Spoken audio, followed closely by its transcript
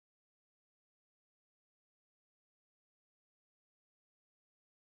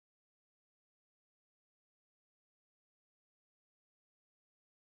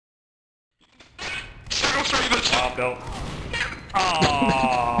Bob Dole.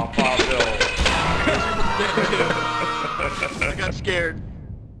 Aww, Bob Dole. I got scared.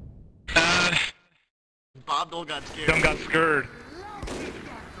 Bob Dole got scared. Some got scared.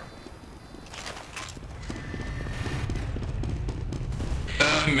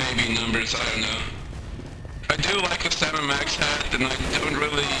 Maybe numbers, I don't know. I do like the Salmon Max hat, and I don't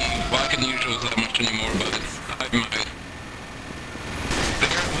really like unusuals that much anymore, but I might.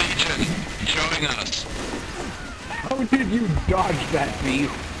 They're Legion, join us. How did you dodge that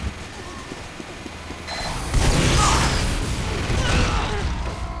beast?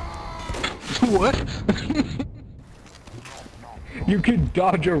 What? You can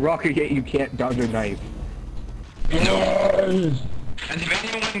dodge a rocket, yet you can't dodge a knife. No. And if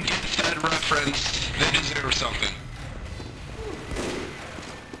anyone gets that reference, they deserve something.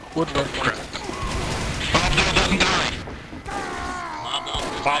 What reference? Bob Dole doesn't die.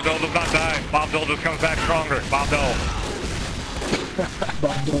 Bob Dole does not die. Bob Dole just comes back stronger. Bob Dole.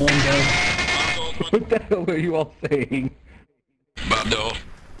 Bob Dole, What the hell are you all saying? Bob Dole.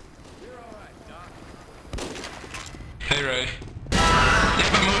 Hey Ray. Yeah,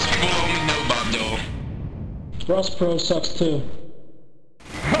 but most people only know Bob Dole. Ross Pro sucks too.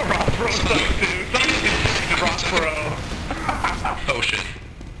 Ross Pro sucks too. Ross Pro. Oh shit.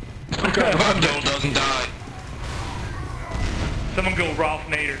 Bob Dole doesn't die. Someone go Ralph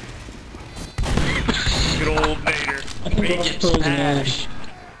Nader. Good old Nader. Reagan smash.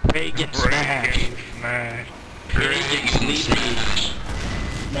 Reagan smash. Reagan smash. Reagan smash.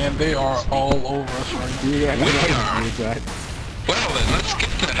 Man, they are all over us right now. Yeah, We I are. agree with that. Well then, let's get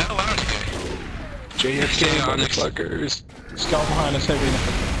the hell out of here. JFK, motherfuckers. Scout behind us heavy.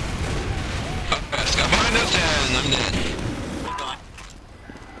 Scout behind us and I'm dead. Hold on.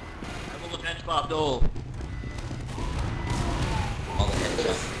 I will avenge Bob Dole. All the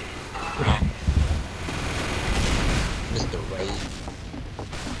headshots. Mr. Ray.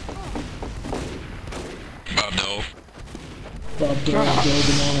 Bob Dole. Bob Dole, Joe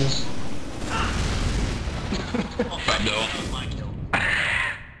Bananas. Bob Dole. My kill.